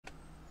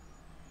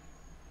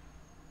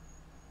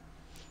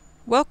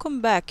Welcome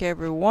back,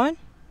 everyone.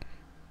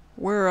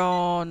 We're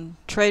on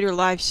Trader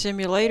Life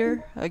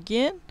Simulator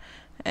again,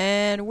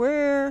 and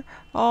we're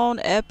on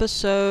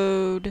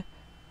episode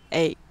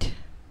 8.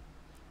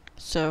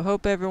 So,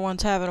 hope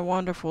everyone's having a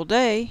wonderful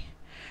day.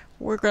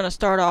 We're going to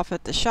start off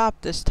at the shop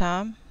this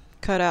time,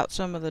 cut out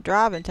some of the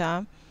driving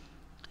time,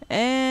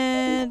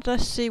 and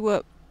let's see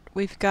what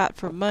we've got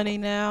for money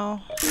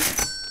now.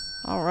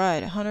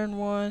 Alright,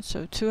 101,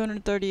 so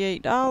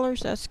 $238,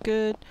 that's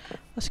good.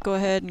 Let's go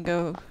ahead and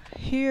go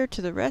here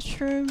to the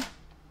restroom.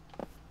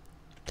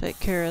 Take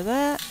care of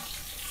that.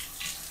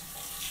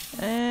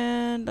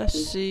 And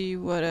let's see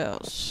what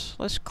else.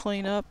 Let's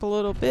clean up a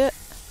little bit.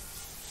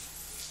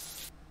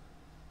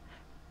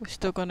 We're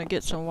still gonna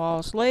get some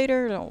walls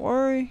later, don't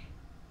worry.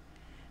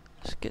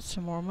 Let's get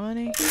some more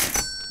money.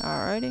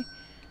 Alrighty.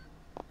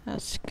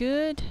 That's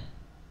good.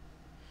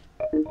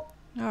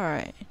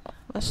 Alright.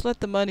 Let's let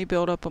the money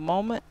build up a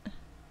moment.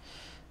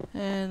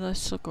 And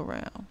let's look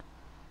around.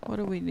 What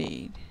do we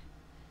need?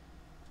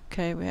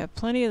 Okay, we have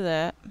plenty of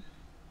that.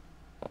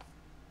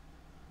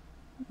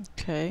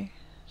 Okay,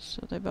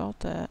 so they bought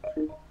that.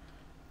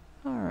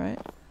 Alright.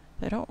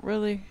 They're not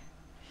really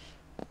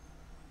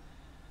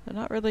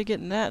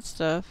getting that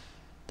stuff.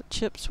 The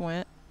chips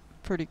went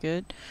pretty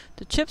good.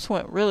 The chips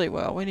went really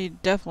well. We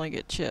need to definitely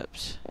get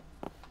chips.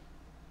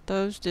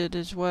 Those did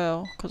as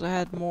well, because I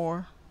had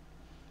more.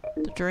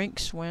 The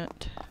drinks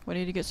went. We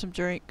need to get some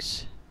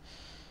drinks.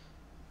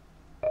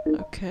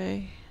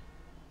 Okay.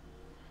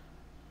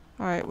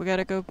 Alright, we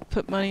gotta go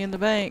put money in the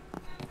bank.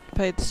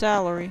 Pay the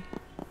salary.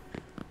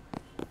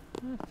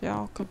 If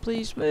y'all could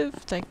please move,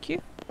 thank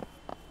you.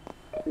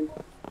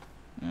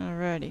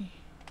 Alrighty.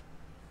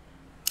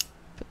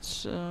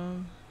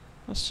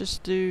 Let's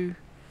just do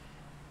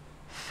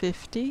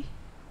 50.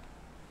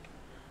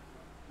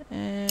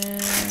 And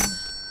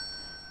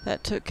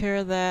that took care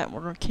of that.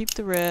 We're gonna keep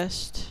the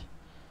rest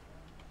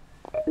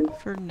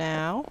for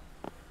now.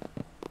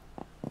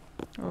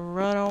 We'll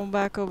run on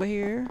back over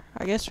here.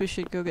 I guess we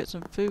should go get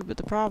some food, but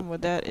the problem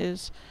with that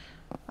is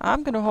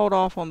I'm gonna hold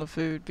off on the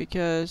food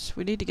because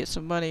we need to get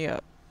some money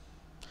up.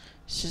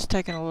 It's just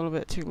taking a little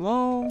bit too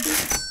long.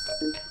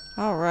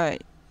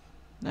 Alright.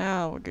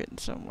 Now we're getting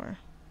somewhere.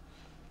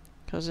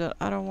 Because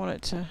I don't want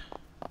it to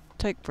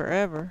take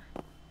forever.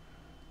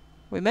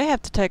 We may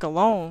have to take a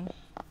loan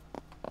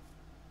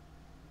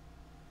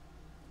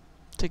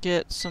to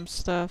get some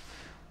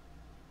stuff.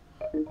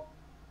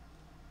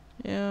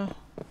 Yeah.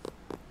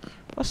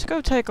 Let's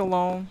go take a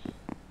loan.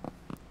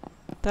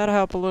 That'll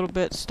help a little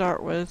bit to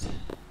start with.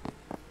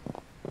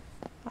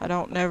 I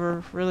don't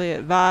never really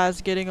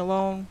advise getting a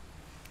loan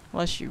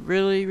unless you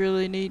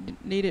really need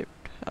it.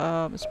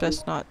 It's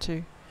best not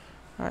to.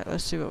 Alright,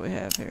 let's see what we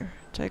have here.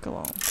 Take a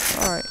loan.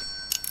 Alright.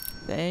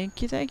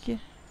 Thank you.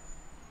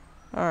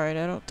 Alright,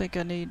 I don't think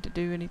I need to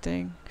do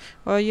anything.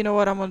 Well, you know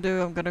what I'm gonna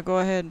do? I'm gonna go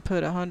ahead and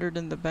put 100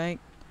 in the bank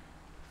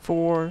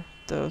for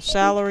the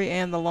salary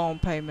and the loan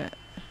payment.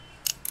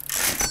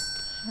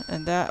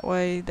 And that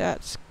way,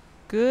 that's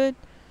good.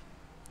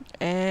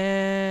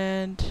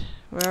 And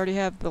we already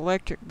have the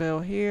electric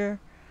bill here.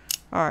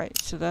 Alright,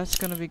 so that's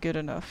gonna be good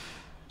enough.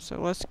 So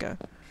let's go.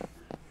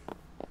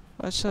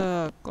 Let's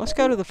go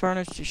to the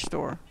furniture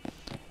store.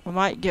 We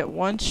might get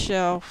one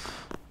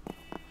shelf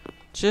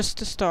just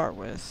to start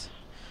with.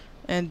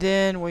 And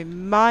then we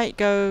might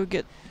go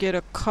get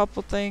a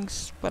couple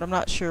things, but I'm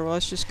not sure. Well,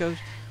 let's just go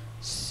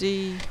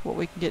see what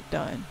we can get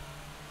done.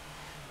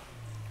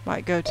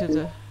 Might go to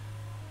the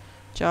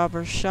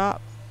jobber's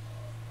shop.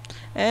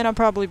 And I'm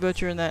probably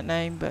butchering that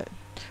name, but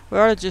we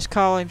ought to just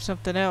call him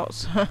something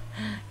else.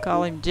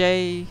 Call him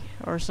Jay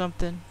or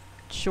something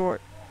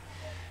short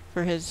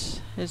for his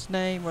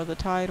name or the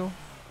title.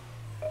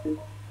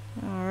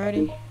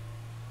 Alrighty.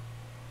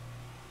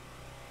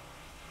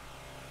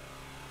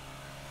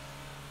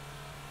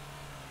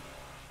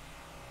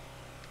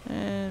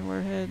 And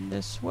we're heading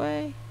this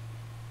way.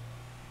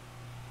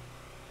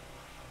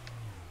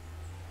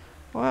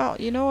 Well,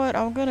 you know what?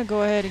 I'm gonna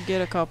go ahead and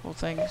get a couple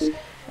things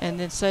and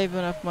then save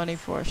enough money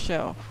for a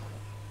shelf.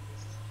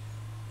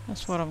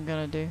 That's what I'm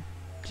gonna do.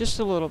 Just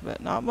a little bit,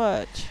 not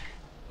much.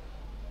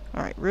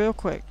 Alright, real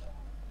quick.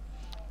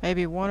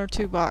 Maybe 1 or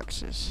 2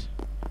 boxes.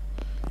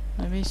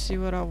 Let me see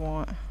what I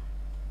want.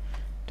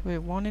 Do we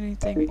want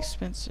anything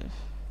expensive?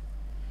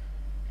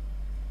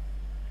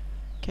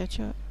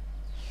 Ketchup?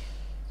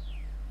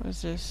 What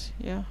is this?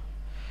 Yeah.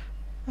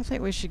 I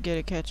think we should get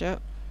a ketchup.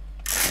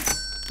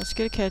 Let's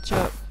get a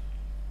ketchup.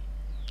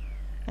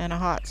 And a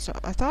hot sauce.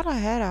 I thought I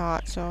had a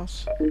hot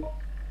sauce. I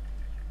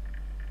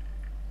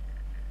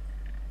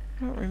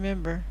don't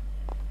remember.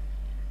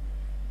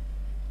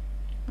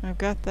 I've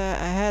got that.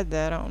 I had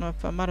that. I don't know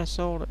if I might have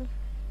sold it.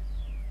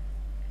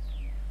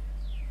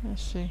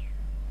 Let's see.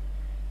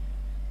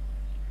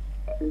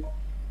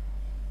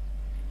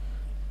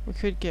 We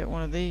could get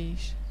one of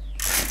these.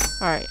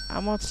 Alright,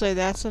 I'm going to say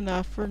that's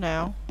enough for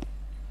now.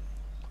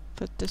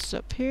 Put this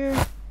up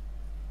here.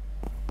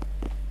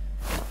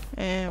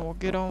 And we'll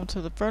get on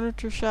to the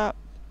furniture shop.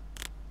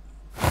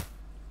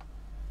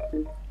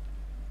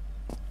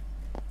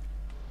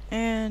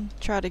 And in,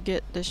 try to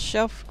get this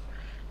shelf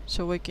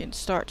so we can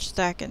start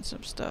stacking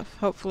some stuff.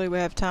 Hopefully we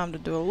have time to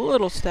do a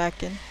little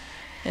stacking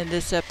in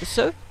this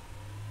episode.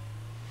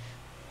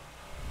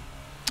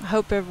 I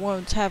hope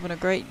everyone's having a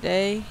great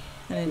day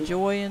and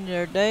enjoying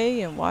their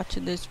day and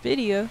watching this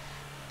video.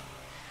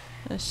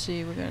 Let's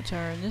see, we're going to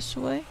turn this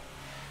way.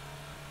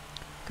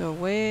 Go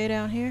way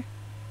down here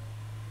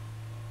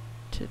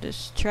to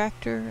this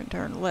tractor and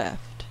turn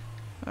left.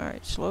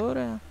 Alright, slow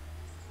down.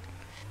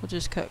 We'll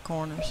just cut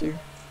corners here.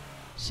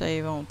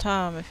 Save on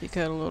time if you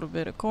cut a little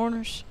bit of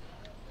corners.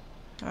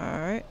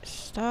 Alright,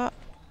 stop.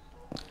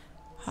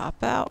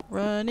 Hop out,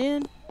 run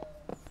in.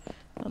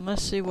 And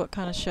let's see what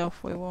kind of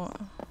shelf we want.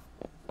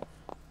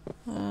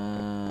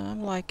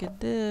 I'm liking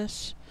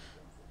this.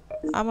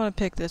 I'm gonna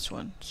pick this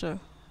one, so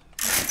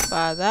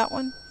buy that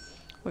one.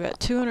 We got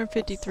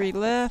 253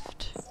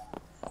 left.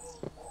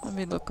 Let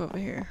me look over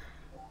here.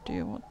 Do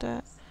you want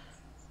that?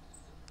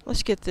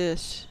 Let's get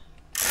this.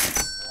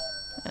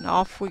 And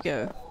off we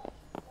go.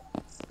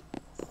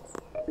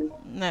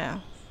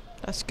 Now,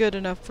 that's good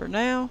enough for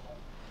now.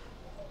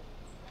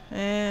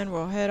 And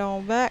we'll head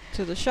on back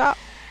to the shop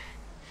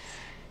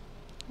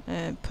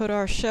and put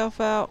our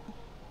shelf out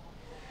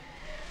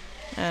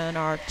and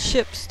our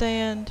chip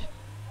stand.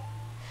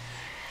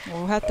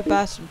 We'll have to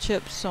buy some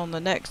chips on the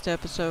next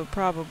episode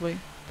probably,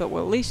 but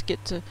we'll at least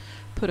get to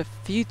put a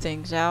few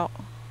things out.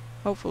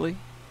 Hopefully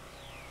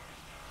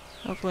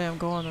I'm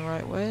going the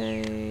right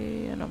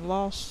way and I'm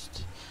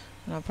lost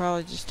and I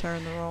probably just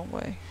turned the wrong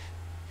way.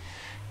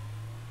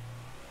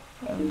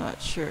 I'm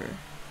not sure.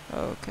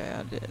 Okay,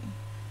 I didn't.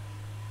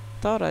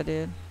 Thought I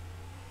did.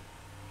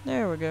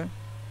 There we go.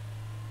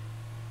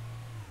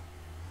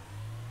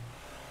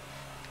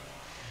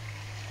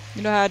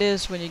 You know how it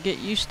is when you get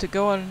used to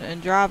going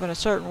and driving a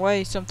certain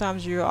way,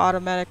 sometimes you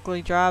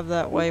automatically drive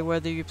that way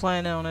whether you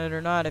plan on it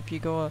or not if you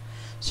go a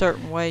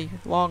certain way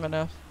long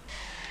enough.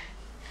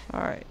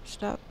 Alright,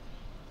 stop.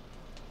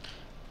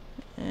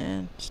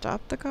 And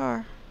stop the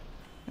car.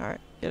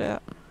 Alright, get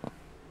out.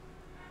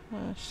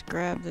 Let's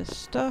grab this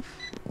stuff.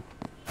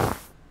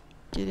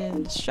 Get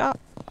in the shop.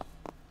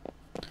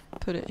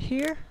 Put it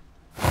here.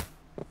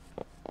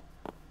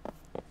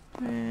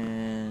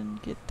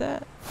 And get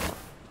that.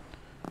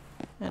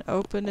 And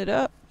open it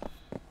up.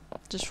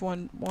 Just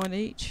one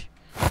each.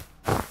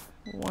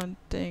 One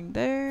thing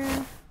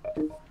there.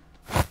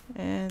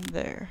 And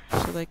there.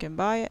 So they can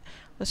buy it.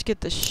 Let's get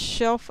the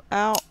shelf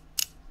out.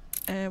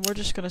 And we're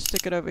just going to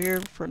stick it over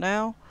here for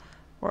now.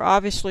 We're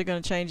obviously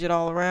going to change it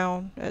all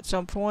around at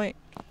some point.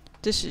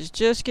 This is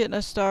just getting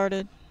us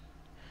started.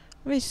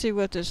 Let me see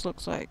what this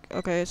looks like.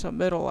 Okay, it's a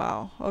middle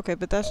aisle. Okay,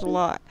 but that's a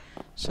lot.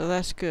 So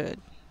that's good.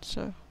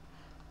 So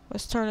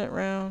let's turn it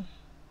around.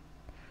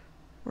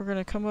 We're going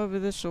to come over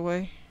this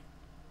way.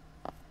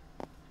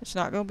 It's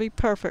not going to be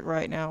perfect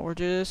right now. We're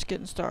just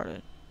getting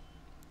started.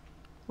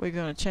 We're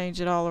going to change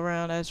it all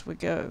around as we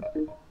go.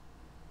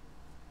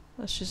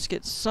 Let's just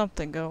get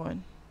something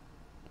going.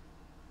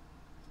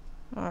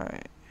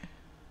 Alright.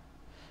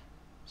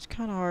 It's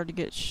kind of hard to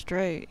get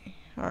straight.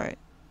 Alright,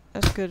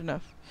 that's good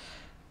enough.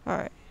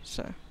 Alright,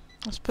 so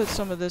let's put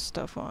some of this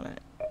stuff on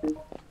it.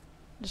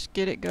 Just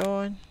get it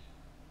going.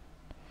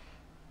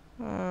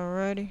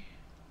 Alrighty.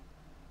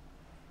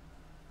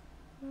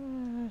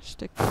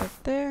 Stick that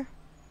there.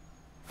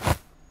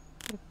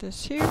 Put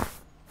this here.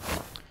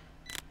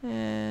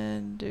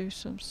 And do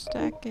some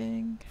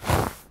stacking.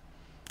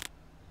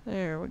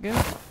 There we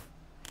go.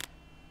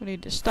 We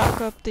need to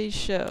stock up these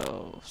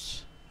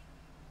shelves.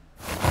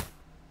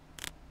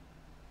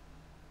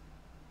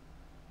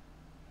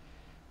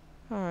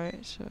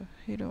 Alright, so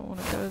you don't want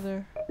to go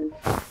there.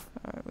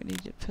 Alright, we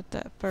need to put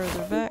that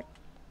further back.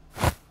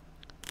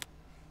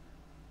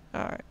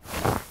 Alright.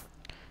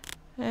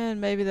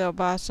 And maybe they'll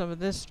buy some of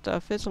this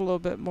stuff. It's a little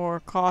bit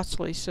more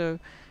costly, so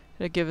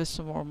it'll give us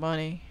some more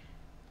money.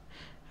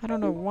 I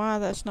don't know why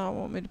that's not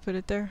wanting me to put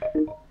it there.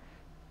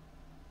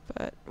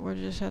 But we'll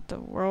just have to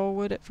roll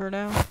with it for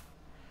now.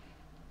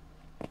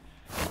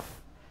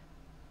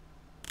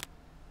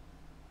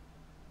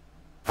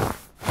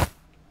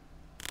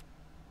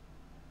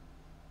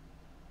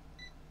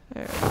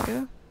 There we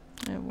go.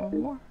 And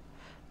one more.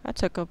 I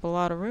took up a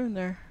lot of room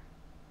there.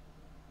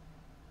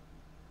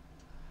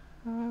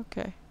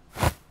 Okay.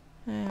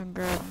 And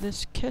grab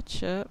this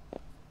ketchup.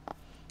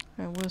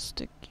 And we'll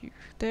stick you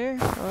there.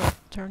 Oh,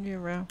 turn you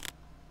around.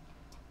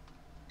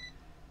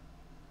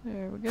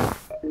 There we go.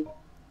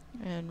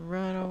 And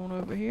run on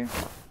over here.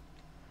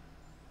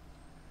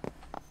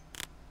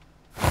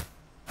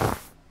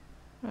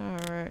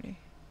 Alrighty.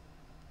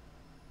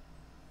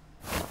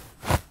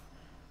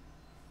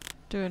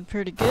 Doing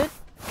pretty good.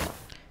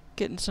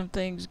 Getting some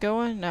things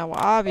going. Now,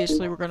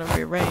 obviously, we're going to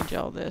rearrange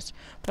all this.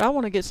 But I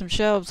want to get some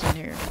shelves in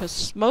here.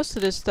 Because most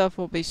of this stuff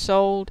will be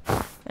sold.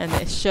 And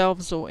the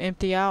shelves will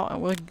empty out. And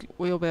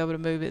we'll be able to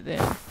move it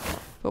then.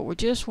 But we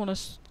just want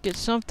to get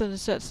something to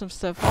set some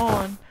stuff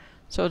on.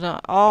 So it's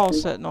not all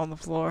sitting on the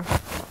floor.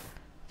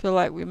 Feel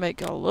like we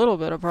make a little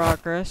bit of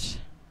progress.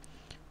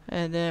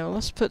 And then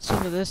let's put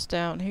some of this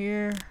down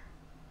here.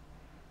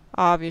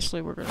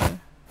 Obviously, we're going to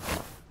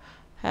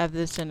have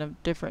this in a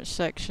different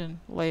section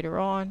later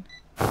on.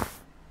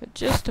 But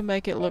just to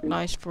make it look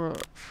nice for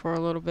a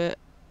little bit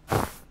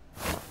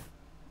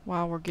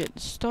while we're getting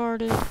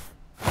started.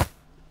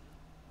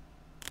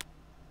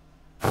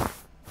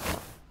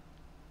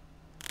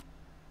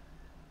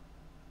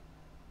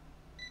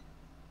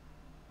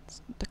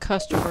 The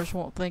customers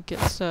won't think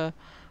it's a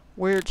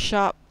weird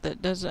shop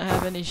that doesn't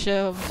have any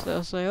shelves.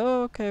 They'll say,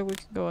 oh, okay, we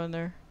can go in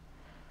there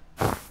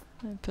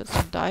and put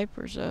some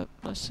diapers up.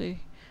 Let's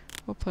see.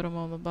 We'll put them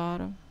on the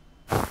bottom.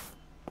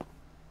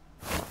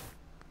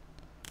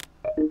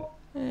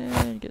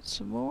 And get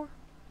some more.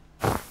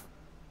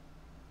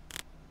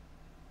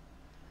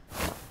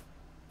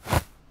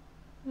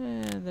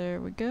 And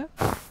there we go.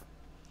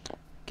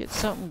 Get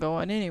something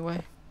going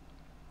anyway.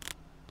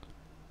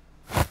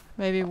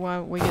 Maybe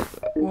when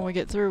we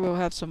get through, we'll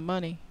have some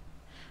money.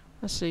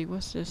 Let's see,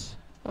 what's this?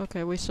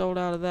 Okay, we sold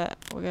out of that.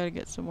 We gotta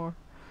get some more.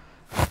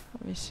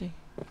 Let me see.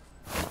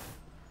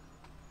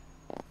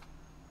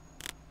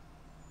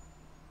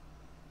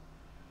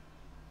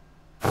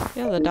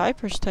 Yeah, the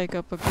diapers take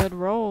up a good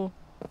roll.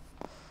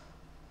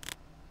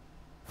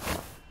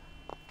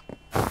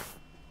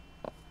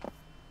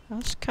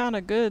 That's kind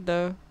of good,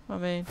 though. I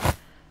mean,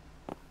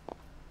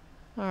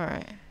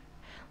 alright.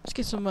 Let's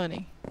get some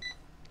money.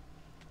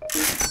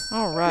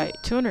 Alright,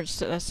 200.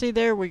 See,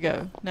 there we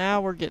go. Now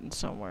we're getting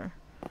somewhere.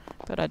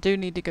 But I do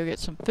need to go get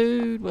some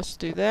food. Let's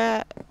do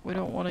that. We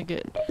don't want to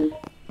get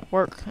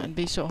work and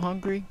be so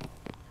hungry.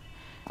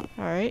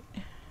 Alright.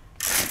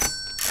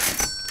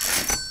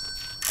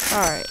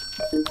 Alright.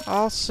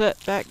 All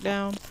set back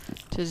down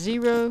to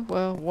 0.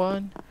 Well,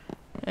 1.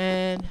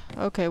 And,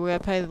 okay, we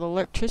gotta pay the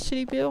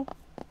electricity bill.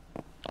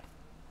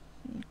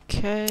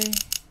 Okay.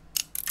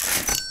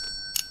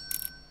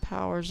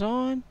 Power's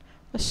on.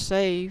 Let's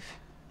save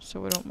so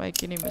we don't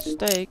make any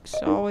mistakes.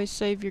 Always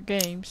save your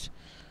games,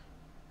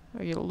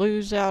 or you'll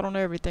lose out on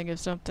everything if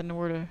something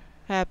were to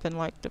happen,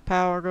 like the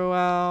power go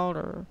out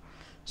or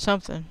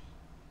something.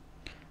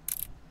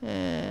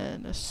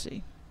 And let's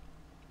see.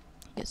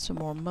 Get some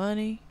more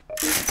money.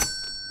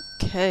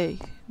 Okay.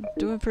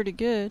 Doing pretty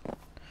good.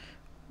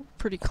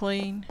 Pretty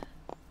clean.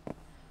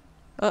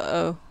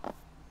 Uh-oh.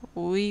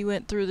 We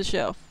went through the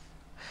shelf.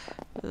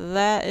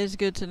 That is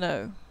good to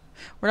know.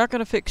 We're not going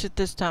to fix it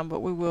this time,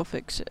 but we will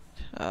fix it.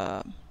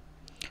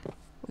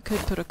 We could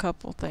put a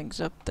couple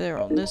things up there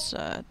on this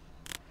side.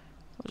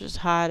 We'll just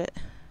hide it.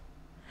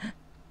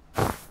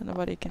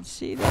 Nobody can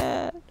see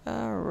that.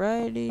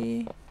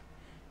 Alrighty.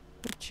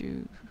 Put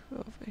you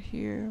over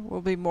here.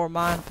 We'll be more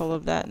mindful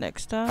of that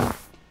next time.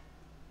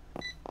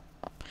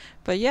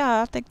 But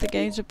yeah, I think the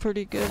game's a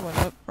pretty good one.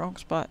 Oh, wrong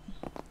spot.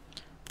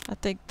 I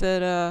think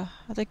that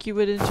I think you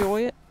would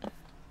enjoy it.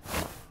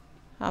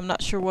 I'm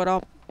not sure what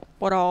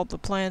all the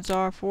plans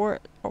are for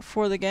it or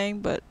for the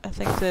game, but I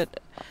think that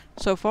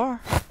so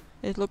far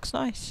it looks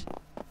nice.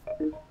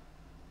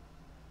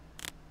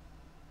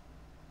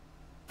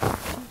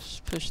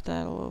 Just push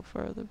that a little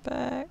further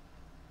back.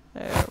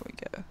 There we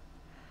go.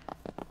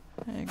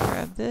 And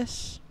grab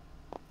this.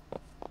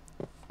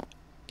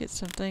 Get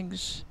some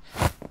things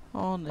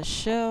on the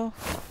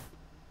shelf.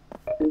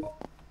 We'll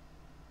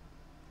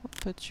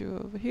put you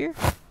over here.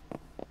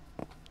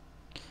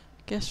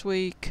 Guess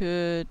we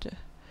could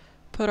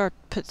put our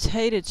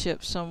potato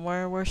chips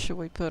somewhere. Where should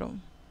we put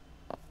them?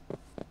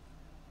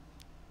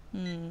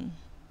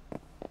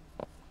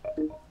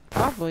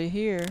 Probably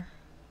here.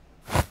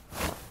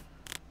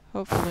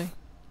 Hopefully.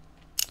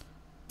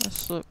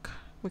 Let's look.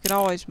 We can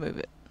always move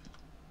it.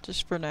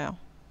 Just for now.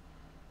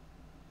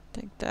 I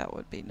think that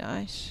would be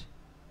nice.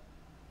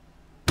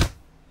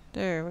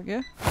 There we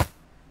go.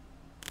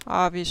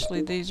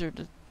 Obviously these are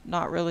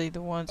not really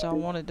the ones I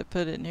wanted to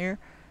put in here.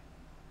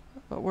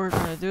 But we're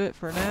going to do it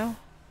for now.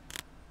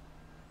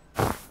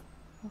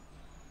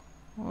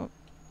 Oh,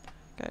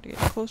 gotta get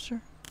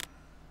closer.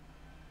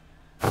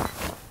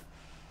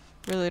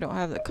 Really don't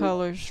have the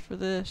colors for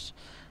this.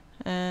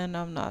 And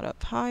I'm not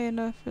up high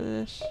enough for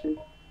this.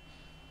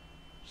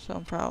 So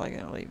I'm probably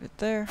going to leave it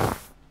there.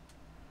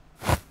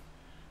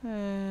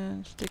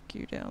 And stick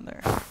you down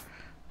there.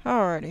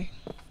 Alrighty.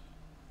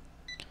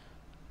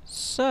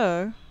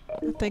 So,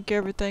 I think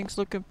everything's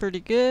looking pretty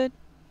good.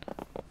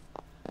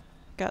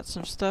 Got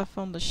some stuff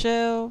on the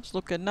shelves,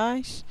 looking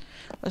nice.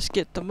 Let's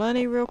get the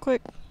money real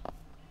quick.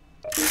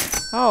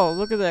 Oh,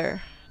 look at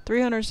there.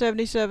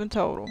 377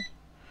 total.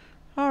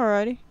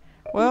 Alrighty.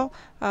 Well,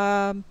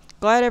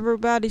 glad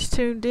everybody's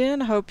tuned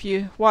in. I hope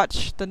you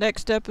watch the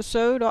next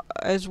episode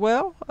as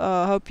well.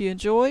 Hope you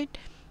enjoyed.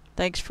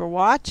 Thanks for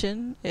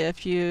watching.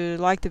 If you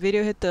like the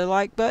video, hit the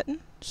like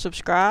button.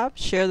 Subscribe,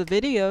 share the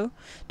video.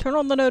 Turn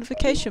on the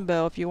notification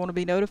bell if you want to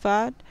be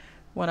notified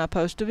when I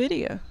post a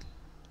video.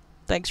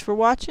 Thanks for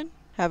watching.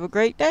 Have a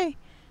great day.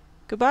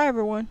 Goodbye,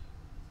 everyone.